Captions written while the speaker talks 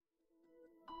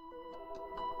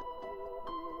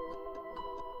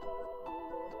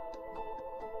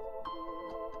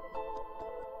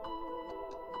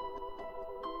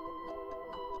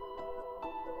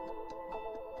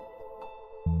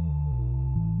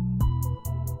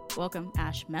Welcome,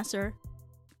 Ash Messer.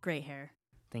 Great hair.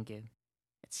 Thank you.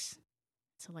 It's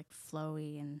so like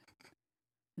flowy and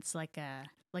it's like a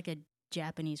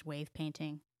Japanese wave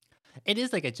painting. It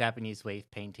is like a Japanese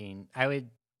wave painting. I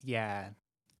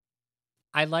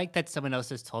like that someone else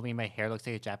has told me my hair looks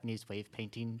like a Japanese wave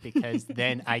painting because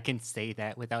then I can say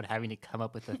that without having to come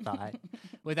up with a thought,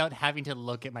 without having to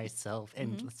look at myself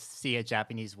and see a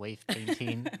Japanese wave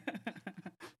painting.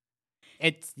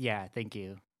 Thank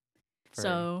you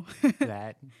for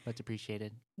that. Much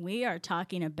appreciated. We are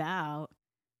talking about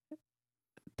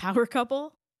power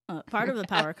couple, part of the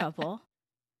power couple,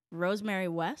 Rosemary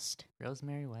West.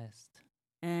 Rosemary West.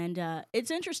 And it's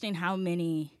interesting how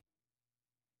many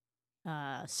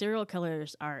serial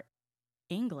killers are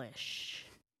English.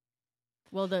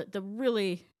 Well, the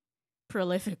really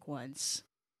prolific ones.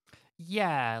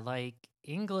 Yeah, like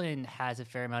England has a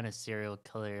fair amount of serial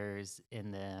killers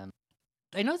in them.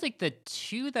 I know it's like the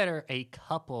two that are a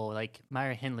couple, like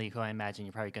Myra Hindley, who I imagine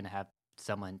you're probably going to have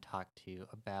someone talk to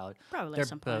about. Probably They're at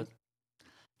some point.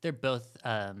 They're both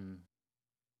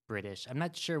British. I'm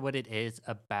not sure what it is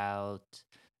about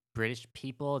British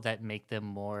people that make them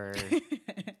more.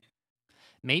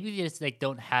 Maybe they just like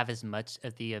don't have as much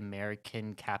of the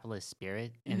American capitalist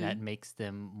spirit, and that makes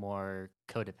them more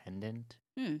codependent.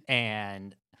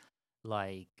 And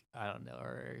like I don't know,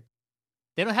 or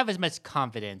they don't have as much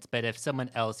confidence. But if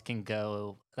someone else can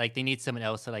go, like they need someone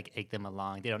else to like egg them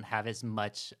along. They don't have as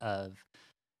much of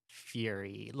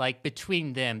fury. Like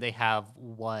between them, they have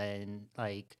one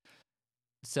like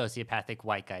sociopathic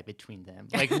white guy between them,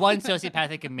 like one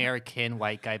sociopathic American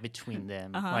white guy between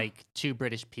them. Like two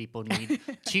British people need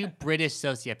two British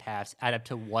sociopaths add up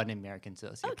to one American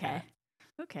sociopath.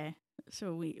 Okay.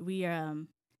 So we have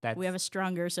a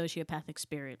stronger sociopathic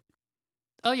spirit.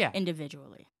 Oh yeah,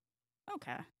 individually.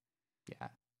 Okay. Yeah.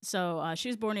 So she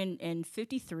was born in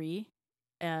 1953.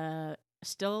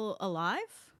 Still alive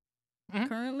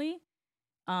currently.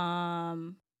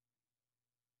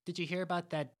 Did you hear about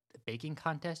that baking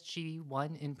contest she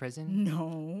won in prison?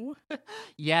 No.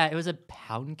 Yeah, it was a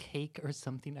pound cake or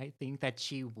something, I think, that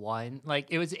she won. Like,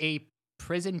 it was a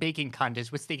prison baking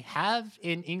contest, which they have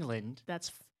in England.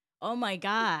 Oh my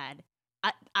God.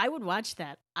 I would watch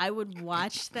that. I would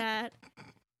watch that.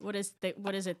 What is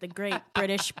it? The Great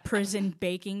British Prison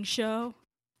Baking Show?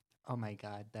 Oh my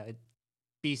God, that would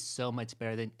be so much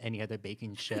better than any other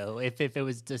baking show if it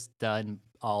was just done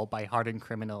all by hardened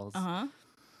criminals.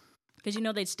 Because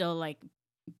they'd still like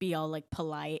be all like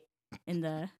polite in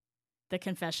the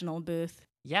confessional booth.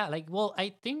 Yeah, like, well,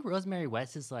 I think Rosemary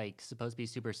West is like supposed to be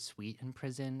super sweet in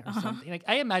prison or something. Like,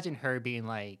 I imagine her being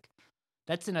like,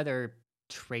 that's another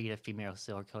trait of female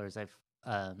serial killers I've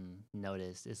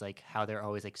noticed is like how they're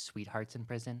always like sweethearts in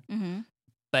prison.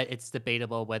 But it's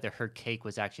debatable whether her cake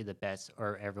was actually the best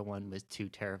or everyone was too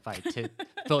terrified to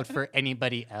vote for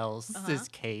anybody else's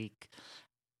cake.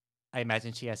 I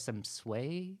imagine she has some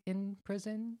sway in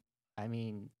prison. I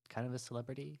mean, kind of a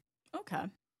celebrity. Okay.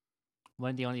 One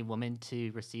of the only women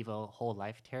to receive a whole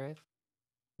life tariff,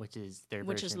 which is their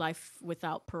Which version. is life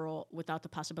without parole, without the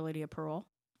possibility of parole.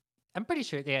 I'm pretty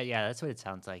sure. Yeah, that's what it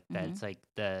sounds like. That it's like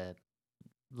the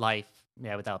life,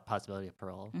 without possibility of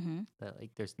parole. That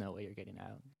like there's no way you're getting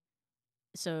out.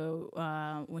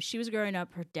 So when she was growing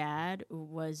up, her dad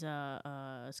was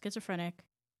a schizophrenic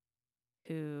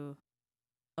who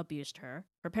abused her.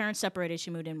 Her parents separated. She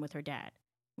moved in with her dad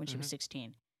when she was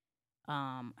 16.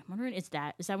 I'm wondering, is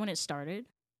that when it started?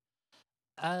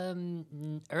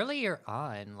 Earlier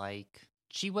on, like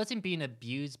she wasn't being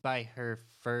abused by her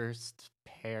first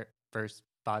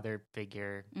father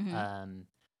figure,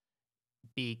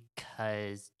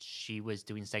 because she was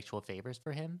doing sexual favors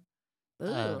for him.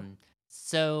 Ooh.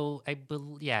 So I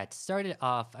believe, it started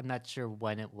off. I'm not sure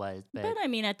when it was, but I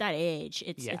mean, at that age,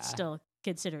 it's still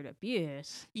considered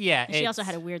abuse. Yeah, and she also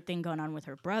had a weird thing going on with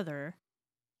her brother.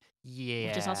 Yeah,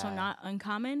 which is also not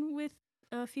uncommon with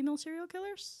female serial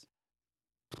killers.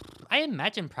 I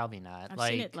imagine probably not. I've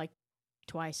seen it like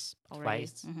twice already.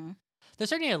 There's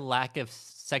certainly a lack of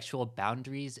sexual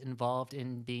boundaries involved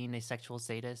in being a sexual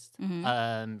sadist.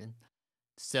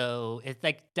 So it's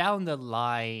like down the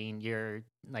line, you're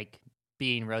like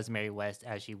being Rosemary West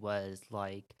as she was,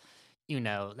 like,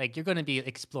 like you're going to be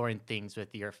exploring things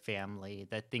with your family,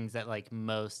 that things that like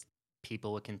most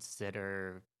people would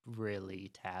consider really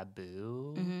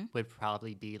taboo would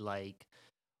probably be like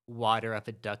water up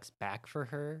a duck's back for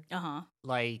her.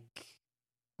 Like,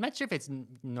 I'm not sure if it's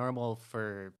normal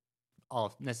for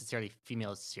all necessarily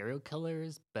female serial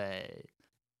killers, but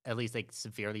at least like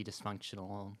severely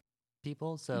dysfunctional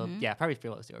people. So yeah, probably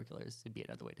female serial killers would be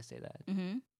another way to say that.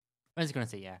 I was going to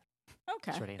say yeah.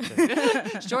 Okay. Short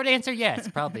answer. Short answer, yes,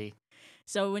 probably.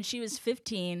 So when she was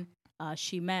 15,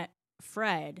 she met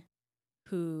Fred,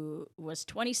 who was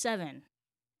 27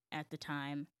 at the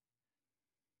time,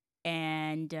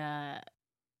 and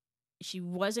she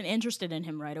wasn't interested in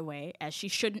him right away, as she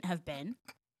shouldn't have been.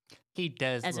 He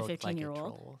does as a look like a 15-year-old,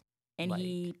 troll. and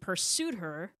he pursued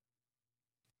her,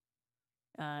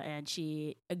 and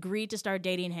she agreed to start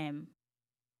dating him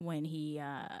when he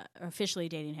officially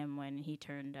dating him when he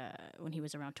turned when he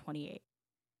was around 28.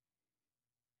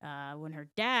 When her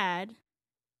dad,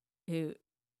 who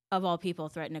of all people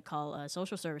threatened to call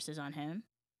social services on him.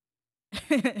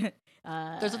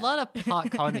 There's a lot of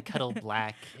pot calling the kettle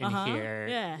black in here.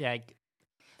 Yeah.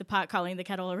 The pot calling the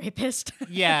kettle a rapist.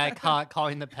 Yeah,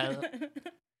 calling the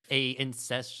a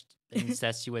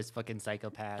incestuous fucking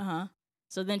psychopath.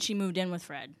 So then she moved in with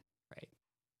Fred. Right.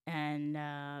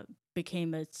 And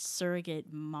became a surrogate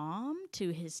mom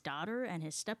to his daughter and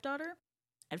his stepdaughter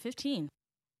at 15.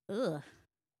 Ugh.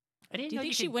 Do you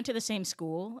think she went to the same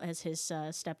school as his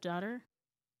stepdaughter?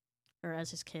 Or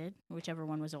as his kid? Whichever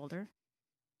one was older?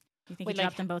 You think he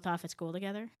dropped them both off at school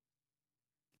together?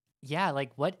 Yeah,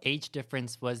 like what age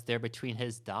difference was there between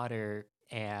his daughter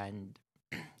and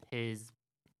his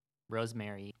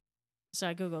Rosemary? So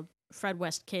I googled Fred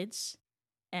West kids,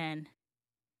 and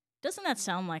doesn't that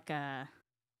sound like a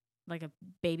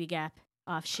Baby Gap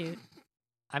offshoot?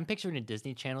 I'm picturing a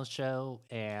Disney Channel show,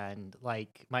 and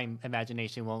like my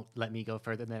imagination won't let me go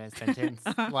further than a sentence.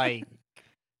 Like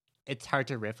it's hard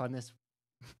to riff on this.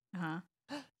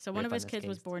 So one of his kids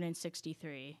was born in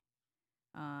 1963,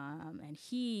 and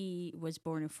he was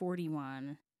born in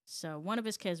 1941. So one of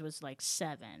his kids was like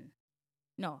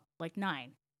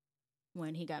 9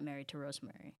 when he got married to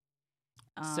Rosemary.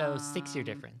 So 6-year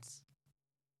difference.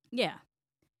 Yeah.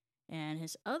 And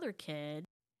his other kid,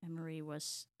 Emery,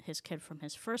 was his kid from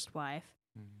his first wife.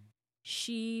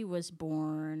 She was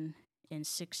born in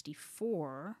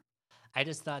 1964. I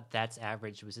just thought that's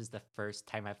average. This is the first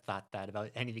time I've thought that about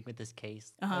anything with this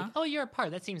case. Like, oh, you're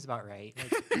apart. That seems about right.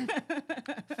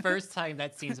 Like, first time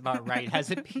that seems about right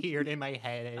has appeared in my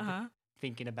head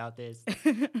thinking about this.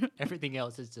 Everything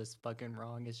else is just fucking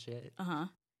wrong as shit.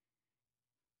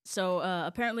 So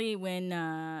apparently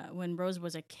when Rose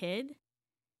was a kid,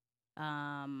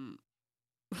 well,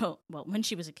 when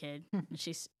she was a kid,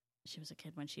 she was a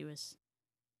kid when she was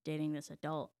dating this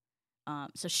adult.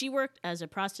 So she worked as a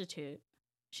prostitute.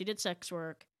 She did sex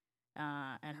work,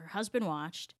 and her husband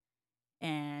watched.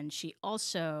 And she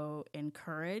also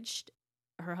encouraged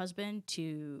her husband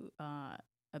to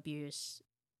abuse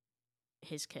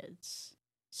his kids.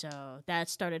 So that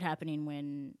started happening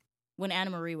when Anna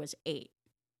Marie was 8.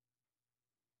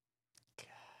 God.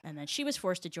 And then she was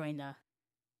forced to join the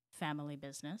family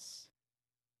business.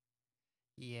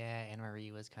 Yeah, Anna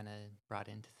Marie was kind of brought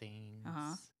into things.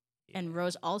 Yeah. And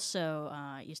Rose also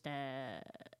used to.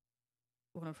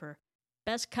 One of her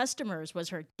best customers was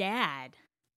her dad,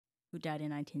 who died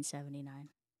in 1979.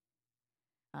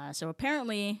 So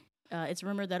apparently, it's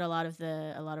rumored that a lot of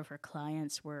her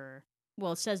clients were,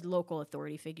 well, it says local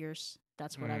authority figures.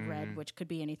 That's what I've read, which could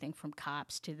be anything from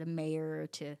cops to the mayor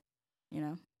to,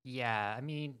 Yeah, I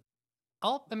mean,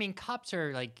 cops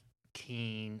are like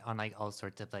keen on like all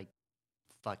sorts of like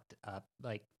fucked up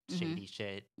like shady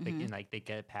shit, and like they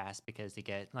get it passed because they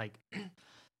get like,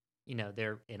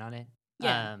 they're in on it.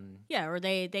 Yeah, or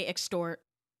they extort.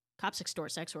 Cops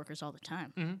extort sex workers all the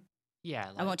time. Yeah,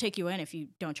 I won't take you in if you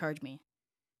don't charge me.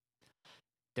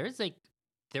 There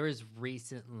was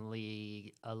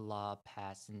recently a law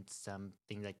passed and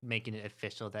something like making it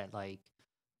official that like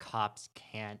cops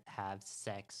can't have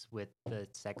sex with the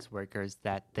sex workers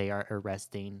that they are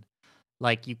arresting.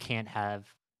 Like you can't have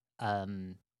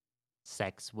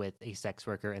sex with a sex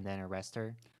worker and then arrest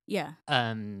her. Yeah.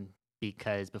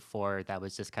 Because before that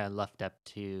was just kind of left up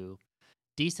to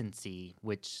decency,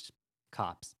 which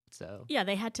cops. So yeah,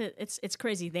 they had to. It's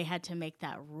crazy. They had to make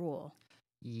that rule.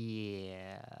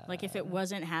 Yeah. Like if it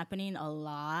wasn't happening a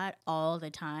lot all the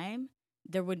time,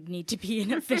 there would need to be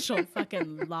an official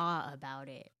fucking law about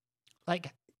it.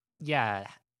 Like, yeah,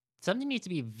 something needs to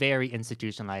be very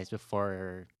institutionalized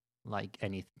before like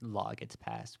any law gets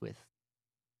passed with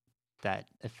that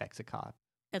affects a cop.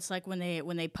 It's like when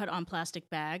they put on plastic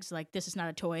bags, like this is not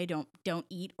a toy, don't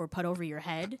eat or put over your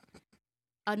head.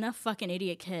 Enough fucking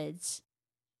idiot kids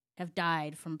have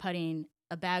died from putting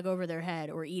a bag over their head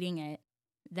or eating it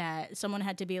that someone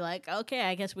had to be like, okay,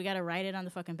 I guess we got to write it on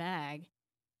the fucking bag.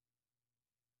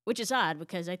 Which is odd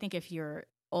because I think if you're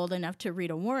old enough to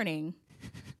read a warning,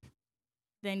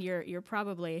 then you're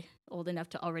probably old enough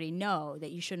to already know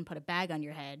that you shouldn't put a bag on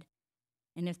your head.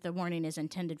 And if the warning is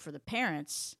intended for the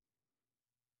parents,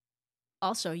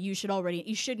 Also, you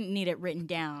shouldn't need it written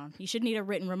down. You should need a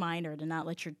written reminder to not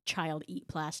let your child eat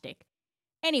plastic.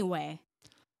 Anyway,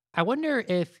 I wonder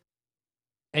if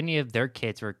any of their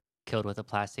kids were killed with a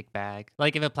plastic bag.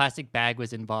 Like if a plastic bag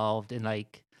was involved in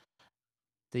like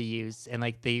the use and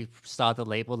like they saw the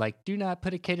label like do not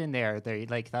put a kid in there. They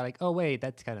like thought like, oh wait,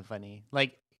 that's kind of funny.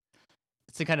 Like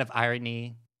it's a kind of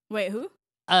irony. wait, who?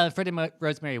 Fred and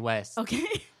Rosemary West. Okay.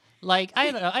 Like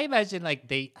I don't know. I imagine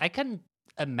like I couldn't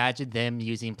imagine them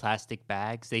using plastic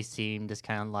bags. They seem just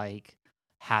kind of like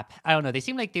I don't know. They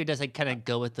seem like they would just like kind of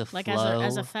go with the Like flow.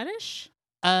 as a fetish?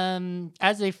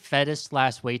 As a fetish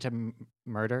 / way to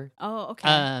murder. Oh,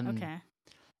 okay. Okay.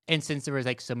 And since there was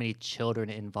like so many children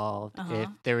involved, Uh-huh. if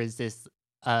there was this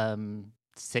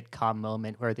sitcom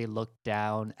moment where they looked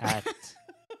down at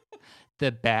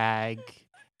the bag,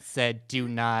 said "Do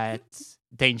not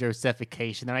danger of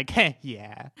suffocation," they're like,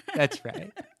 "Yeah, that's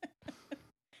right."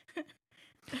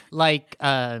 Like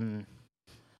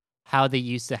how they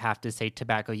used to have to say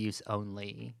tobacco use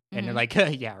only, and they're like,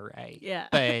 "Yeah, right." Yeah.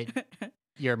 But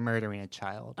you're murdering a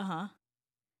child. Uh-huh.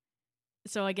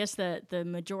 So I guess the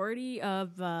majority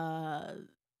of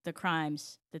the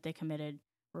crimes that they committed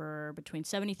were between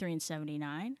 73 and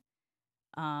 79.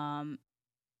 Do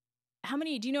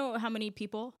you know how many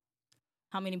people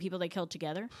they killed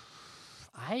together?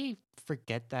 I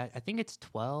forget that. I think it's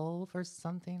 12 or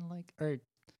something or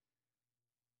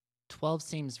 12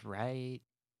 seems right.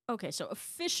 Okay, so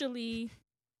officially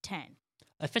 10.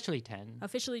 Officially 10.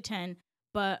 Officially 10,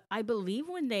 but I believe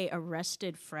when they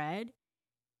arrested Fred,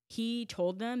 he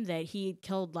told them that he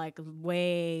killed like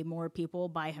way more people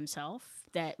by himself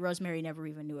that Rosemary never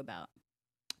even knew about.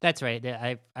 That's right.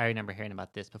 I remember hearing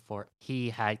about this before. He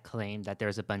had claimed that there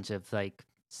was a bunch of like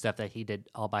stuff that he did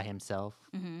all by himself.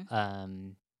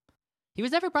 Mm-hmm. He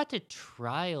was never brought to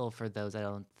trial for those, I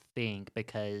don't think,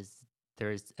 because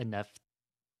there's enough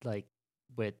like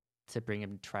to bring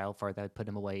him to trial for that would put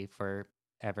him away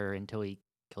forever until he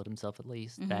killed himself at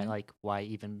least. That like why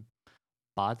even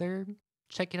bother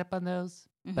checking up on those?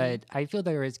 But I feel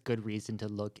there is good reason to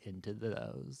look into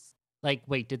those. Like,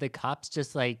 wait, did the cops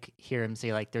just like hear him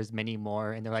say like there's many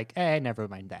more and they're like, never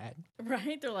mind that.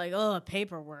 Right? They're like, oh,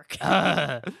 paperwork.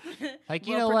 Like,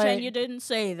 you know what? Pretend you didn't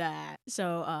say that.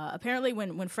 So apparently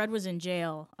when Fred was in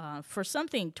jail for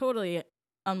something totally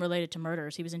unrelated to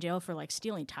murders, he was in jail for like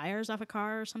stealing tires off a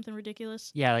car or something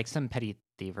ridiculous. Yeah, like some petty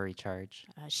thievery charge.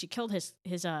 She killed his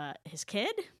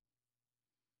kid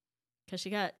because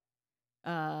she got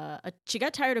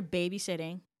tired of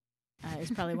babysitting.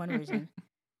 Is probably one reason.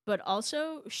 But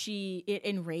also, it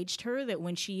enraged her that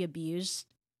when she abused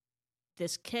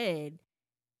this kid,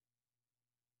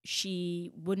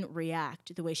 she wouldn't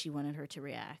react the way she wanted her to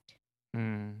react.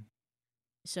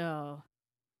 So,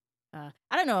 I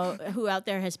don't know who out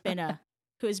there has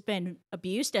been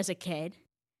abused as a kid,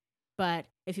 but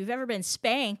if you've ever been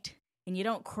spanked and you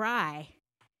don't cry,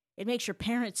 it makes your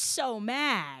parents so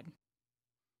mad.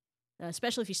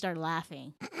 Especially if you start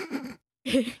laughing,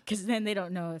 because then they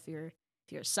don't know if you're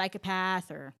a psychopath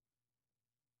or.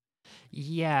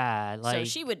 Yeah, like so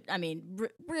she would,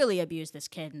 really abuse this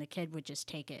kid, and the kid would just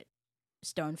take it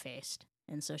stone-faced,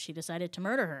 and so she decided to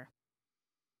murder her.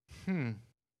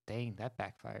 Dang, that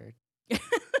backfired.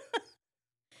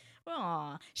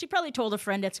 Aw, she probably told a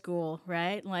friend at school,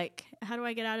 right? Like, how do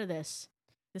I get out of this?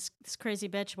 This crazy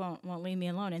bitch won't leave me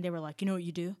alone. And they were like, you know what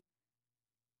you do?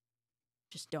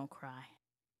 Just don't cry.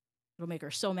 It'll make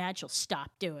her so mad she'll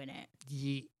stop doing it.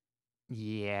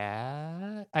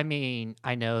 Yeah. I mean,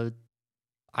 I know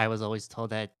I was always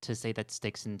told that to say that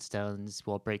sticks and stones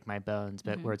will break my bones,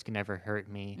 but words can never hurt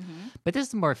me. But this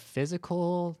is more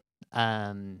physical.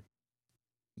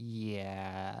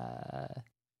 Yeah.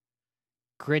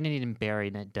 Grinning and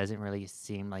bearing it doesn't really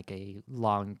seem like a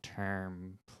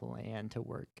long-term plan to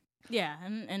work. Yeah,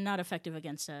 and not effective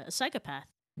against a psychopath,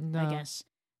 No. I guess.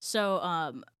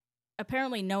 So,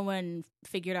 apparently no one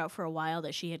figured out for a while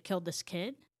that she had killed this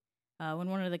kid. When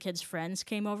one of the kid's friends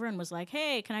came over and was like,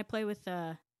 hey, can I play with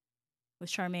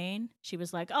Charmaine? She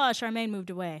was like, oh, Charmaine moved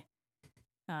away.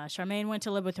 Charmaine went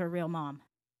to live with her real mom.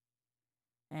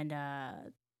 And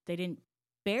they didn't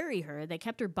bury her. They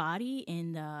kept her body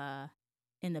in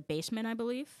the basement, I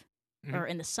believe, or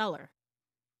in the cellar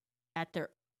at their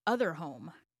other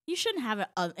home. You shouldn't have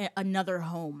another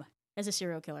home as a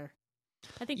serial killer.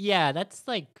 I think. Yeah, that's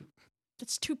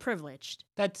too privileged.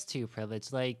 That's too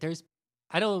privileged. Like,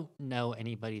 I don't know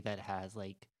anybody that has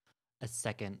like a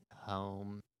second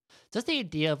home. Just the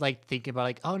idea of like thinking about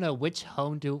like, oh no, which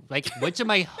of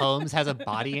my homes has a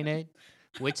body in it?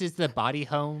 Which is the body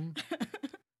home?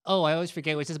 Oh, I always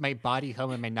forget which is my body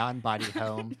home and my non-body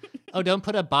home. Oh, don't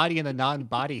put a body in the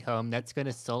non-body home. That's going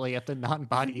to sully up the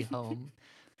non-body home.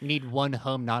 We need one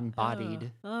home Oh,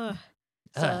 non-bodied. oh.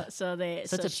 Ugh, So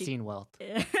such she obscene wealth.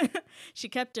 she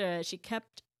kept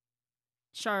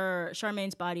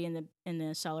Charmaine's body in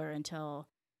the cellar until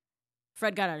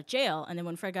Fred got out of jail, and then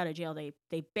when Fred got out of jail,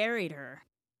 they buried her.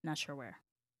 Not sure where.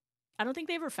 I don't think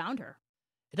they ever found her.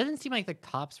 It doesn't seem like the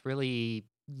cops really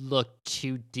look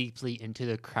too deeply into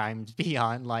the crimes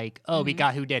beyond like, oh, we Mhm.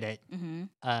 got who did it.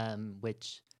 Mhm.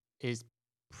 Which is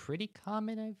pretty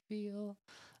common, I feel.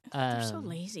 They're so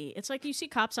lazy. It's like you see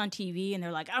cops on TV and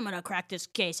they're like, I'm going to crack this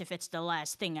case if it's the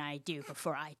last thing I do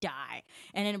before I die.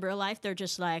 And in real life, they're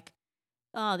just like,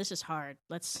 oh, this is hard.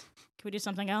 Can we do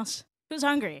something else? Who's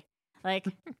hungry? Like,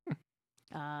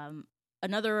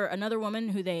 another woman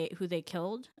who they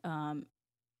killed, and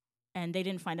they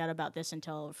didn't find out about this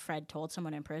until Fred told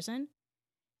someone in prison.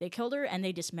 They killed her and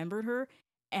they dismembered her,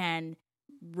 and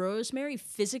Rosemary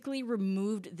physically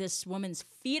removed this woman's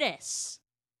fetus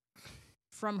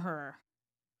from her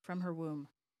womb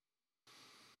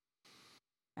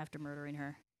after murdering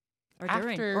her,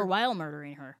 or while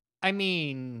murdering her. I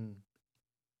mean,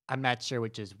 I'm not sure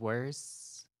which is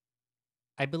worse.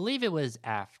 I believe it was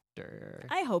after.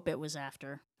 I hope it was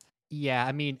after. Yeah,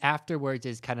 I mean, afterwards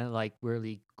is kind of like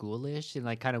really ghoulish and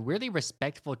like kind of really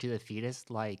respectful to the fetus.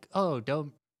 Like, oh,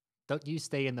 don't you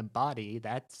stay in the body.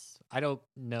 I don't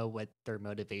know what their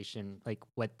motivation, like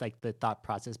what like the thought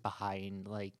process behind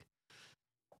like.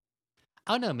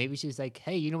 I don't know. Maybe she's like,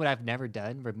 hey, you know what I've never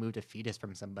done? Removed a fetus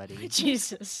from somebody.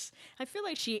 Jesus, I feel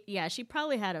like she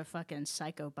probably had a fucking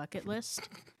psycho bucket list.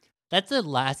 That's the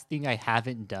last thing I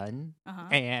haven't done. Uh-huh.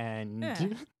 And Yeah.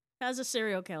 As a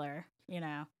serial killer,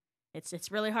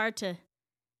 it's really hard to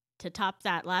top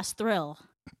that last thrill,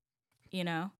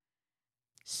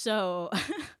 So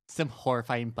some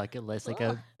horrifying bucket list,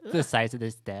 like the size of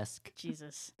this desk.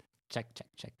 Jesus. Check.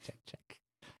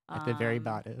 At the very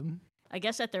bottom. I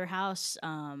guess at their house,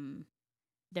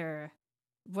 their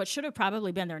what should have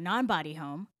probably been their non-body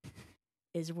home,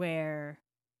 is where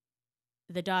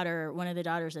one of the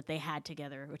daughters that they had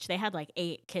together, which they had like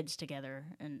 8 kids together,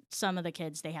 and some of the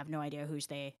kids they have no idea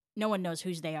no one knows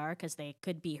whose they are because they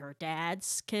could be her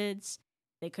dad's kids,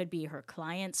 they could be her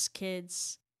clients'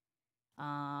 kids.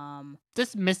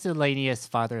 Just miscellaneous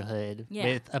fatherhood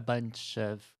with a bunch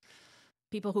of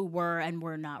people who were and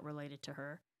were not related to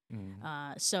her.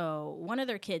 So one of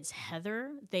their kids,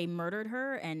 Heather, they murdered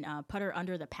her and put her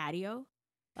under the patio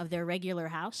of their regular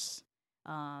house.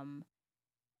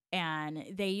 And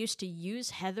they used to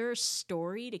use Heather's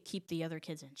story to keep the other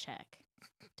kids in check.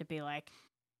 To be like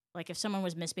if someone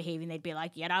was misbehaving, they'd be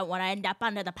like, you don't want to end up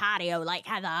under the patio like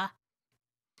Heather.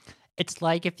 It's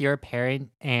like if you're a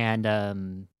parent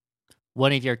and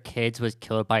one of your kids was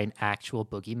killed by an actual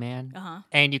boogeyman,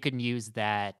 and you can use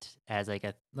that as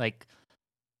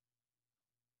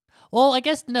well, I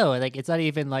guess no. Like, it's not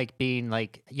even like being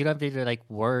like you don't have to like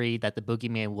worry that the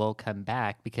boogeyman will come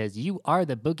back because you are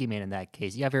the boogeyman in that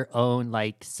case. You have your own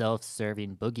like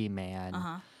self-serving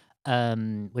boogeyman,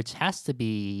 which has to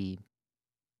be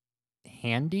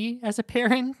handy as a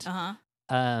parent,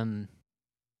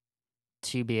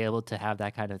 to be able to have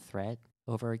that kind of threat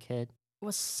over a kid.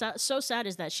 What's so sad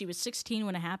is that she was 16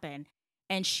 when it happened,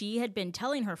 and she had been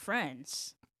telling her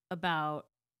friends about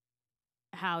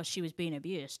how she was being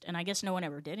abused, and I guess no one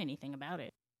ever did anything about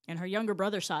it. And her younger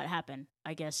brother saw it happen.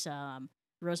 I guess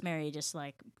Rosemary just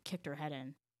like kicked her head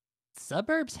in.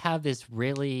 Suburbs have this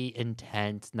really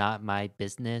intense, not my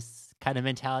business kind of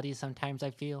mentality sometimes,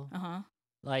 I feel.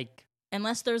 Like,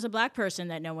 unless there's a black person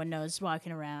that no one knows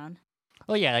walking around.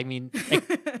 Oh yeah, I mean,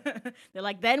 they're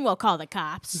like, then we'll call the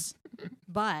cops.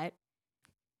 But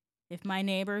if my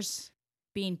neighbor's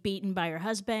being beaten by her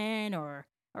husband or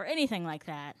anything like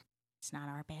that, it's not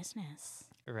our business.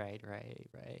 Right.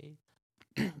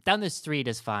 Down the street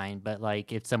is fine, but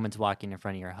like if someone's walking in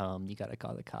front of your home, you gotta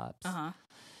call the cops.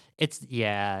 It's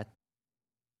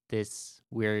this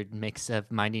weird mix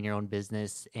of minding your own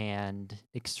business and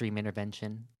extreme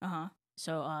intervention.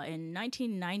 So in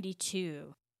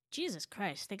 1992, Jesus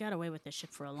Christ, they got away with this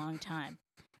shit for a long time.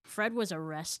 Fred was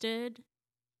arrested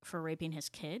for raping his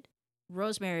kid.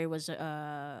 Rosemary was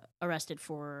arrested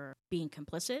for being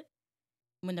complicit.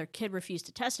 When their kid refused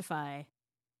to testify,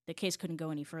 the case couldn't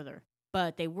go any further.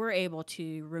 But they were able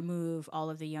to remove all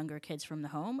of the younger kids from the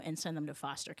home and send them to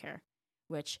foster care,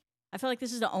 which I feel like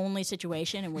this is the only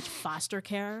situation in which foster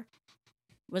care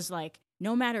was like,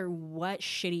 no matter what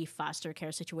shitty foster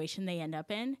care situation they end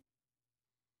up in,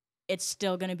 it's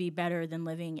still going to be better than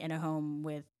living in a home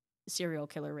with serial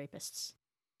killer rapists.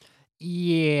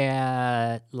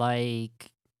 Yeah,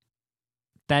 like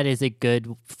that is a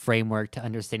good framework to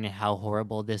understanding how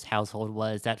horrible this household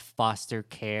was. That foster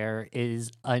care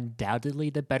is undoubtedly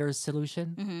the better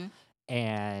solution. Mm-hmm.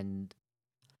 And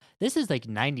this is like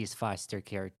 90s foster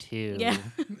care Yeah.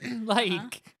 too.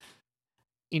 Like,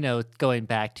 going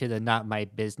back to the not my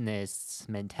business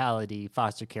mentality,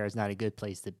 foster care is not a good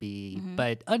place to be, Mm-hmm.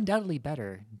 but undoubtedly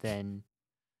better than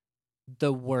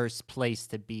the worst place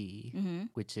to be, Mm-hmm.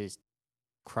 which is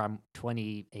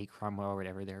 28 Cromwell or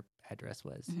whatever their address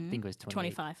was. I Mm-hmm. think it was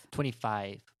 25.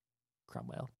 25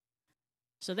 Cromwell.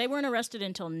 So they weren't arrested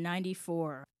until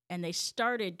 94, and they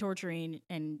started torturing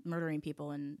and murdering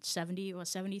people in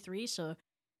 73. So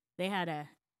they had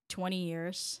 20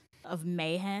 years of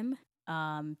mayhem.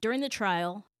 During the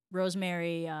trial,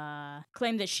 Rosemary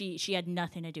claimed that she had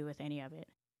nothing to do with any of it,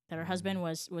 that her husband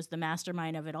was the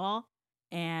mastermind of it all,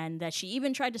 and that she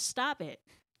even tried to stop it.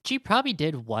 She probably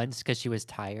did once because she was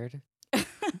tired.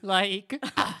 Like,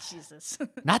 Jesus.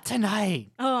 not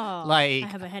tonight. Oh, Like, I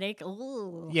have a headache.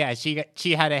 Ooh. yeah,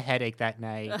 she had a headache that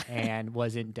night and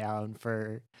wasn't down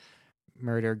for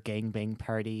murder gangbang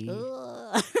party.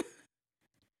 Ugh.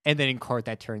 And then in court,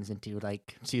 that turns into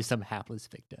like she's some hapless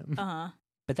victim. Uh-huh.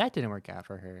 But that didn't work out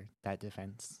for her, that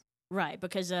defense. Right,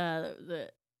 because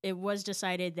it was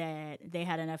decided that they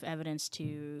had enough evidence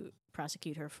to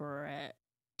prosecute her for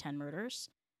 10 murders.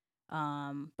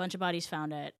 Bunch of bodies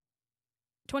found at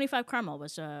 25 Cromwell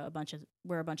was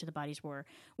where a bunch of the bodies were,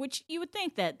 which you would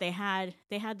think that they had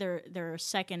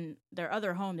their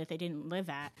other home that they didn't live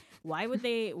at. Why would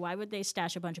they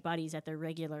stash a bunch of bodies at their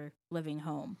regular living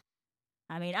home?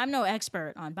 I mean, I'm no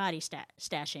expert on body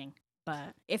stashing,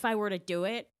 but if I were to do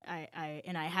it,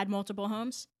 I had multiple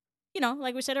homes,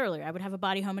 like we said earlier, I would have a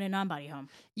body home and a non-body home.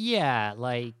 Yeah,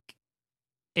 like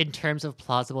in terms of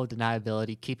plausible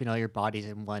deniability, keeping all your bodies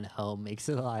in one home makes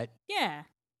it a lot. Yeah.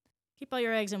 Keep all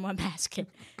your eggs in one basket.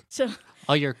 So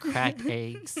all your cracked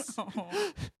eggs oh.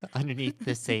 underneath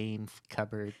the same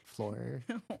cupboard floor.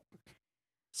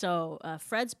 So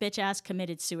Fred's bitch ass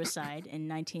committed suicide in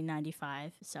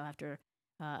 1995. So after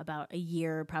about a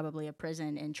year, probably of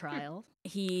prison and trial,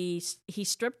 he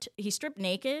stripped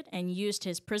naked and used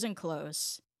his prison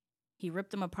clothes. He ripped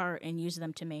them apart and used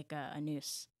them to make a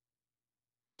noose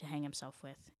to hang himself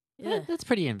with. That's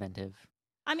pretty inventive.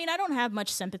 I mean, I don't have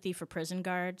much sympathy for prison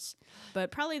guards, but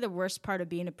probably the worst part of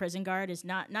being a prison guard is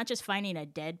not just finding a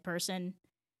dead person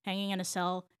hanging in a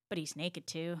cell, but he's naked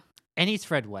too. And he's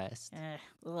Fred West.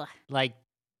 Like,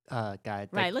 God.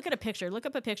 Right. Look at a picture. Look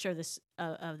up a picture of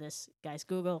this, guys.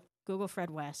 Google Fred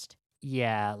West.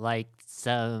 Yeah, like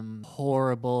some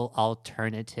horrible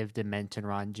alternative dimension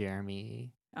Ron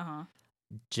Jeremy. Uh-huh.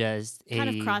 Just kind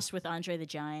of crossed with Andre the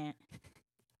Giant.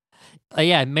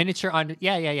 Yeah, miniature Andre.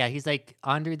 Yeah. He's like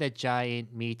Andre the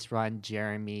Giant meets Ron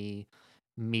Jeremy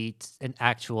meets an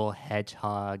actual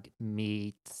hedgehog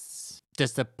meets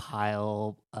just a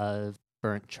pile of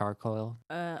burnt charcoal.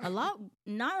 Not a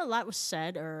lot was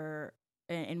said or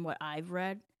in what I've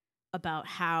read about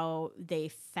how they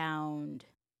found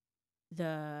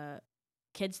the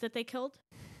kids that they killed.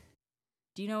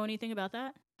 Do you know anything about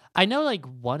that? I know like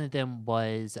one of them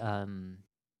was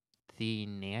the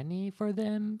nanny for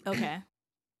them. Okay.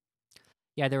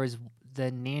 Yeah,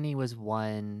 the nanny was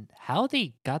one. How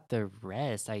they got the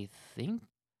rest, I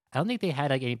don't think they had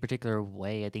like any particular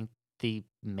way. I think they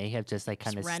may have just like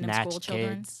kind of snatched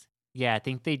kids. Yeah, I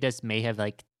think they just may have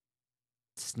like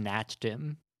snatched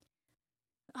him.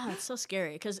 Oh, it's so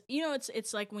scary because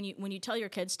it's like when you tell your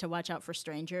kids to watch out for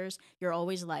strangers, you're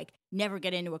always like never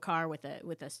get into a car with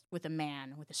a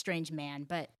man, with a strange man.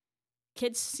 But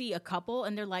kids see a couple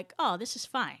and they're like, oh, this is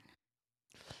fine.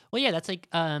 Well, yeah, that's like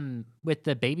with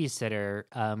the babysitter,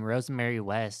 Rosemary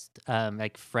West.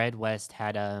 Like Fred West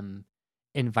had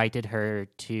invited her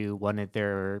to one of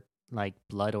their like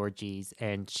blood orgies,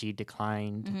 and she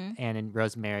declined. Mm-hmm. And then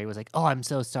Rosemary was like, "Oh, I'm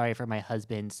so sorry for my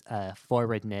husband's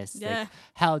forwardness. Yeah.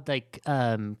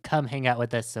 Come hang out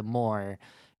with us some more."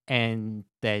 And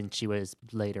then she was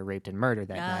later raped and murdered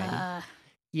that night.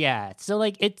 Yeah, so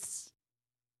like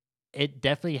it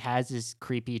definitely has this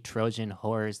creepy Trojan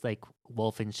horse, like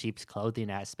wolf in sheep's clothing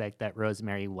aspect that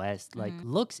Rosemary West like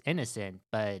looks innocent,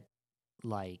 but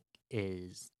like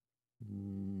is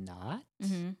not.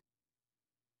 Mm-hmm.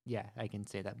 Yeah, I can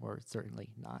say that more certainly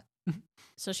not.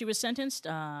 So she was sentenced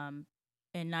in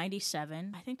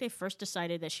 97. I think they first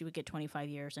decided that she would get 25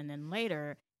 years, and then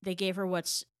later they gave her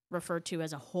what's referred to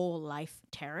as a whole life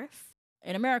tariff.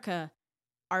 In America,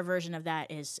 our version of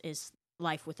that is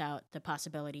life without the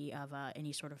possibility of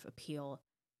any sort of appeal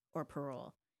or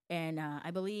parole. And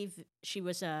I believe she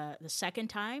was the second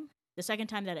time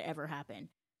that it ever happened.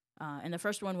 And the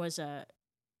first one was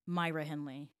Myra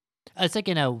Hindley. A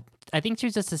second, I think she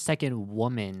was just the second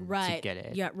woman to Right. get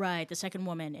it. Yeah, right. The second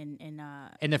woman in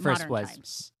And the first modern was,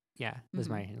 times. yeah, was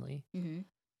Mary Henley. Mm-hmm.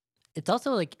 It's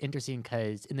also like interesting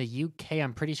because in the UK,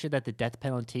 I'm pretty sure that the death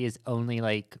penalty is only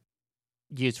like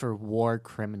used for war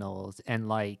criminals and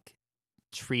like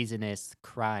treasonous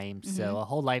crimes. Mm-hmm. So a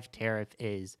whole life tariff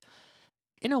is,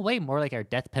 in a way, more like our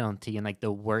death penalty and like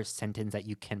the worst sentence that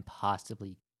you can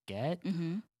possibly get.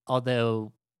 Mm-hmm.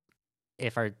 Although,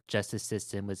 if our justice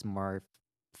system was more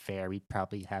fair, we'd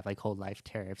probably have like whole life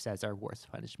tariffs as our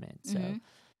worst punishment. So Mm-hmm.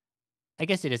 I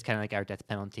guess it is kind of like our death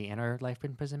penalty and our life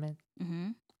imprisonment.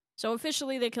 Mm-hmm. So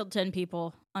officially, they killed 10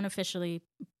 people. Unofficially,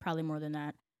 probably more than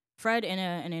that. Fred, in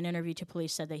an interview to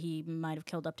police, said that he might have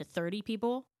killed up to 30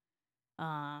 people.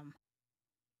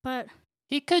 But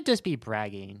He could just be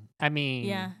bragging. I mean,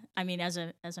 yeah, I mean, as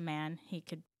a man, he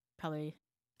could probably,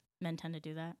 men tend to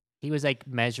do that. he was like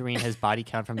measuring his body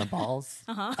count from the balls.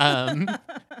 Uh-huh.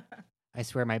 I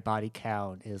swear my body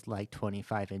count is like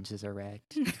 25 inches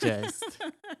erect. Just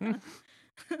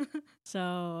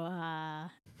So,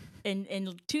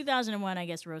 in 2001, I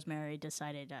guess Rosemary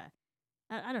decided.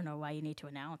 I don't know why you need to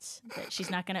announce that she's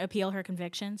not going to appeal her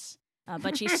convictions,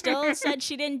 but she still said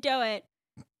she didn't do it.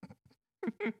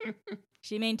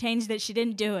 She maintains that she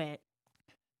didn't do it.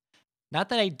 not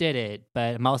that I did it,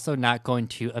 but I'm also not going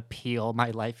to appeal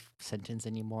my life sentence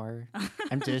anymore.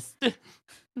 I'm just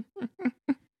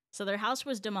So their house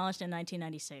was demolished in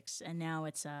 1996, and now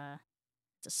it's a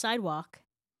sidewalk,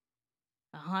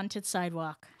 a haunted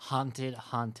sidewalk. haunted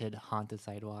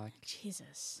sidewalk.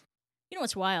 Jesus. You know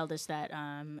what's wild is that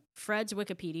Fred's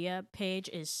Wikipedia page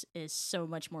is so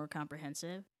much more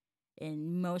comprehensive.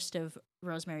 And most of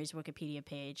Rosemary's Wikipedia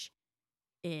page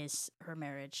is her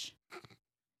marriage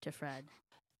to Fred.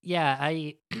 Yeah,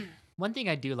 I one thing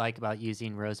I do like about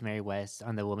using Rosemary West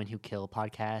on the Woman Who Killed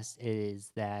podcast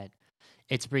is that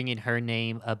it's bringing her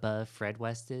name above Fred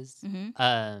West's.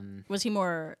 Mm-hmm. Was he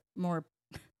more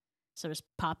sort of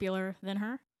popular than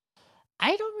her?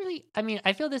 I don't really. I mean,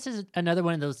 I feel this is another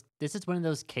one of those. This is one of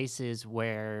those cases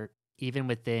where even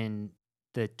within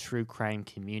the true crime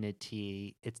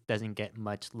community, it doesn't get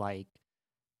much like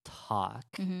talk.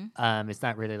 Mm-hmm. It's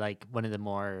not really like one of the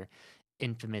more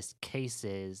infamous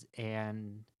cases,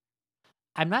 and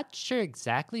I'm not sure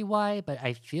exactly why, but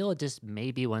I feel it just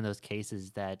may be one of those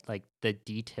cases that like the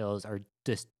details are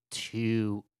just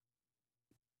too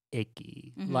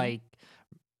icky. Mm-hmm. Like,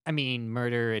 I mean,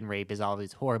 murder and rape is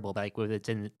always horrible, but like with it's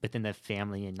within the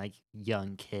family and like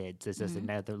young kids, it's just Mhm.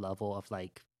 another level of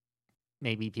like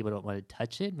maybe people don't want to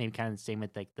touch it. Maybe kind of the same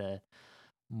with like the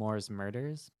Moore's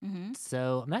murders. Mm-hmm.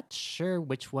 So I'm not sure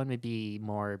which one would be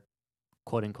more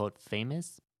quote unquote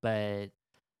famous, but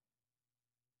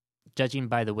judging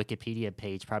by the Wikipedia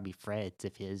page, probably Fred's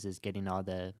if his is getting all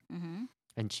the Mm-hmm.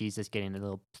 and she's just getting a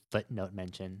little footnote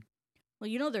mention. Well,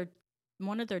 you know,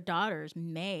 one of their daughters,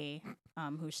 May,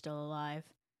 who's still alive,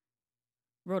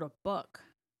 wrote a book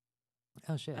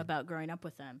Oh shit! about growing up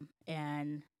with them,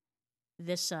 and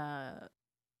this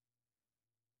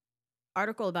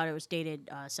article about it was dated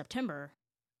September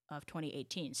of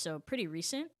 2018, so pretty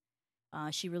recent.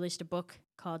 She released a book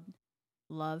called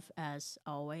 "Love as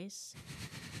Always,"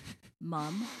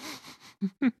 Mum,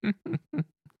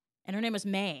 and her name was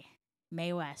May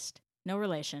West. No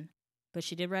relation, but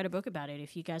she did write a book about it.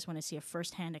 If you guys want to see a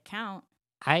firsthand account,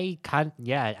 I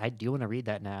do want to read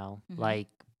that now. Mhm. Like,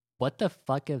 what the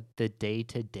fuck of the day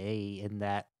to day in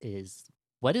that is?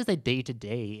 What is the day to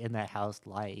day in that house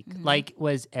like? Mhm. Like,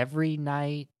 was every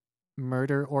night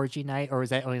murder orgy night, or was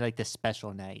that only like the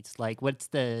special nights? Like, what's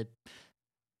the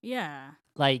yeah.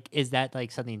 like? Is that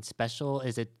like something special?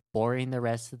 Is it boring the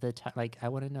rest of the time? Like, I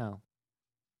want to know.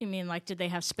 You mean like did they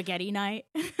have spaghetti night?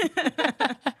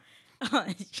 Oh,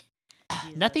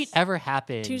 Nothing Jesus. ever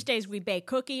happened. Tuesdays we bake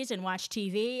cookies and watch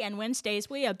TV, and Wednesdays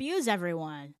we abuse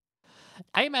everyone.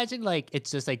 I imagine like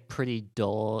it's just like pretty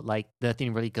dull. Like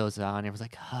nothing really goes on. Everyone's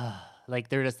like, like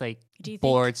they're just like Do you think?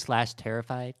 bored /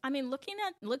 terrified. I mean, looking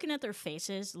at their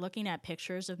faces, looking at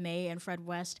pictures of May and Fred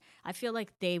West, I feel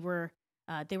like they were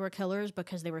killers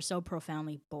because they were so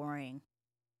profoundly boring.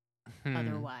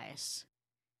 Otherwise,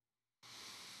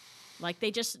 like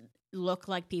they just look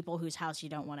like people whose house you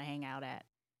don't want to hang out at.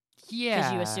 Yeah,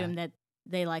 Because you assume that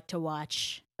they like to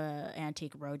watch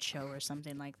Antique Roadshow or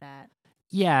something like that.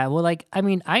 Yeah, well, like I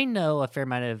mean, I know a fair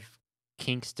amount of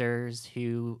kinksters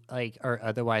who like are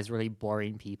otherwise really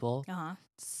boring people. Uh-huh.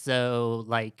 So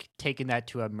like taking that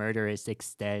to a murderous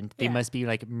extent, they Yeah. must be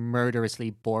like murderously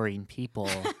boring people.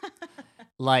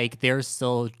 Like they're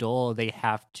so dull, they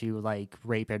have to like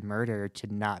rape and murder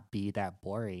to not be that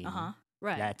boring. Uh-huh.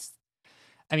 Right.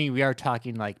 I mean, we are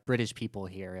talking like British people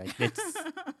here. Like it's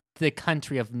the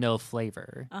country of no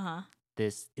flavor. Uh-huh.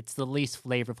 It's the least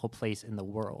flavorful place in the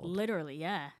world. Literally,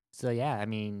 yeah. So yeah, I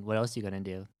mean, what else are you gonna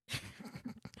do?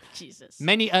 Jesus.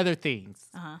 Many other things.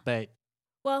 Uh-huh. But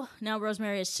Well, now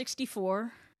Rosemary is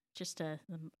 64, just a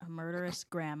murderous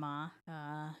grandma,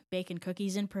 baking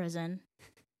cookies in prison,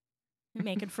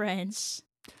 making friends.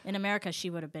 In America,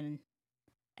 she would have been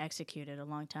executed a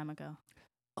long time ago.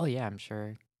 oh yeah, I'm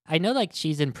sure. I know like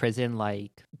she's in prison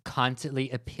like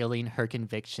constantly appealing her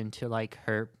conviction to like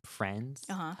her friends.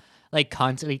 Uh-huh. Like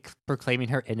constantly proclaiming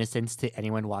her innocence to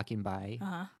anyone walking by.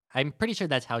 Uh-huh. I'm pretty sure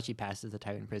that's how she passes the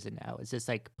time in prison now. It's just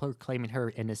like proclaiming her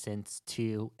innocence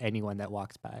to anyone that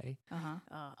walks by.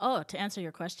 Oh, to answer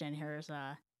your question, here's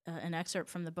an excerpt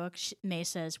from the book. May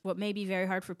says, what may be very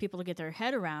hard for people to get their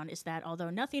head around is that although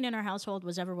nothing in our household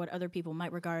was ever what other people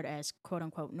might regard as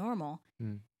quote-unquote normal,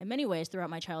 in many ways throughout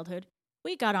my childhood,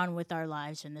 we got on with our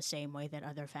lives in the same way that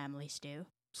other families do.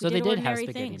 So they did have ordinary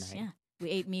spaghetti things. night. Yeah.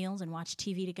 We ate meals and watched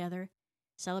TV together,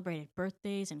 celebrated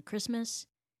birthdays and Christmas,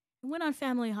 and went on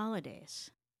family holidays.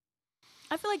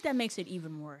 I feel like that makes it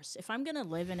even worse. If I'm going to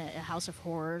live in a house of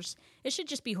horrors, it should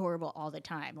just be horrible all the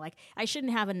time. Like, I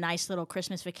shouldn't have a nice little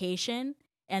Christmas vacation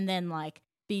and then, like,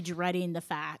 be dreading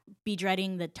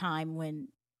the time when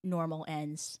normal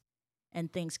ends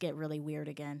and things get really weird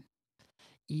again.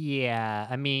 Yeah,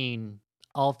 I mean,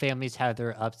 all families have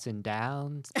their ups and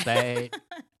downs, but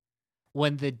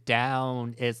when the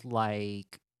down is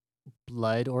like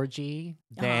blood orgy,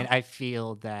 then I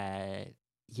feel that,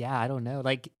 yeah, I don't know.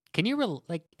 Like, can you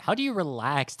how do you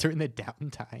relax during the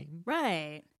downtime?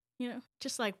 Right.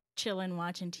 Just like chilling,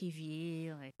 watching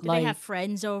TV. Like, do they have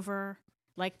friends over?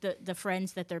 Like the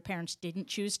friends that their parents didn't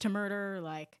choose to murder?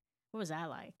 Like, what was that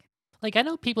like? Like, I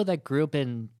know people that grew up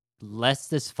in less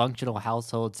dysfunctional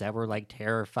households that were like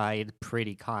terrified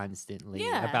pretty constantly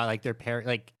about like their parent,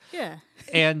 like, yeah.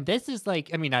 And this is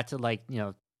like, I mean, not to like,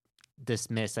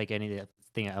 dismiss like anything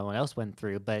anyone else went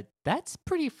through, but that's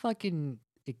pretty fucking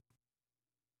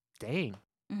dang.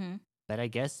 Mm-hmm. But I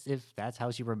guess if that's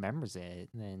how she remembers it,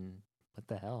 then what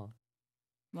the hell?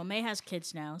 Well, May has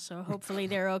kids now, so hopefully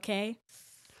they're okay.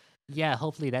 Yeah,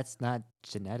 hopefully that's not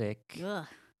genetic. Ugh.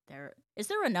 Is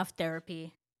there enough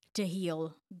therapy to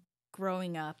heal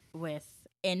growing up with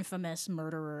infamous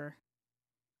murderer,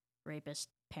 rapist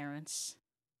parents?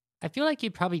 I feel like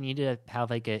you probably need to have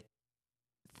like a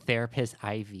therapist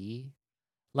IV.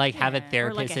 Like have a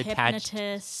therapist or like a attached.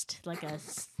 Hypnotist, like a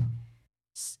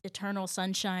eternal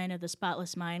sunshine of the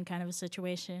spotless mind kind of a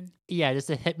situation. Yeah, just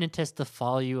a hypnotist to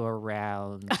follow you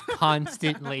around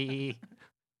constantly.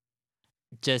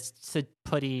 Just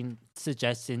putting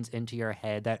suggestions into your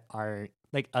head that are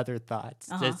like other thoughts.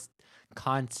 Just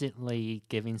constantly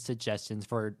giving suggestions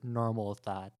for normal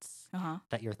thoughts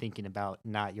that you're thinking about,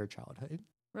 not your childhood.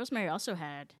 Rosemary also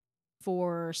had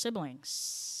 4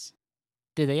 siblings.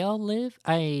 Did they all live?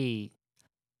 I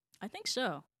think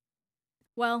so.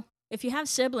 Well, if you have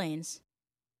siblings,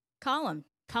 call them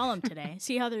today.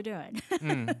 See how they're doing.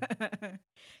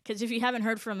 Because if you haven't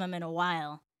heard from them in a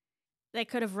while, they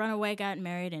could have run away, gotten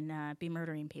married, and be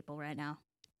murdering people right now.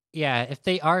 Yeah, if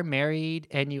they are married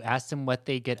and you ask them what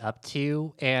they get up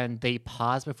to and they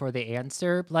pause before they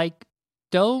answer, like,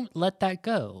 don't let that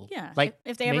go. Yeah, like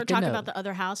if they ever talk about the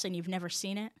other house and you've never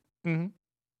seen it. Mm-hmm.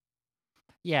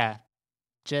 Yeah,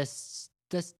 just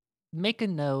make a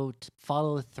note,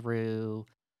 follow through.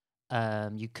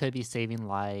 You could be saving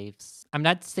lives. I'm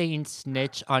not saying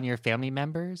snitch on your family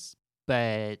members,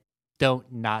 but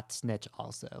don't not snitch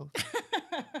also.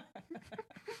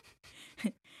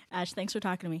 Ash, thanks for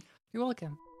talking to me. You're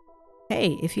welcome.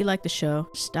 Hey, if you like the show,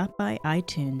 stop by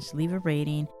iTunes, leave a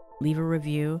rating, leave a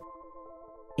review.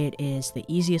 It is the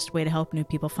easiest way to help new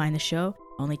people find the show.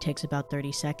 Only takes about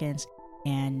 30 seconds,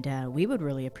 and we would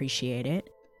really appreciate it.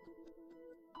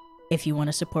 If you want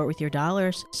to support with your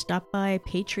dollars, stop by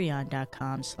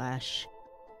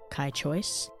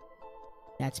patreon.com/KaiChoice.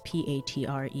 That's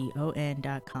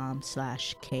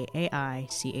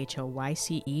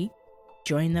patreon.com/KAICHOYCE.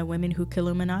 Join the Women Who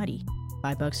Killuminati.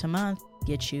 $5 a month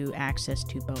gets you access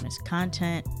to bonus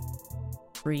content,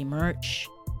 free merch,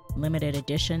 limited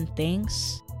edition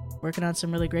things. Working on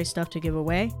some really great stuff to give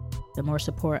away. The more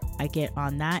support I get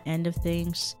on that end of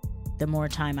things, the more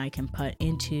time I can put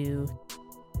into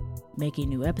making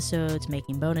new episodes,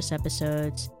 making bonus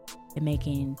episodes, and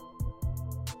making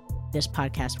this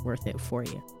podcast worth it for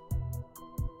you.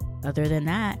 Other than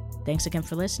that, thanks again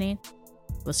for listening.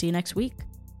 We'll see you next week.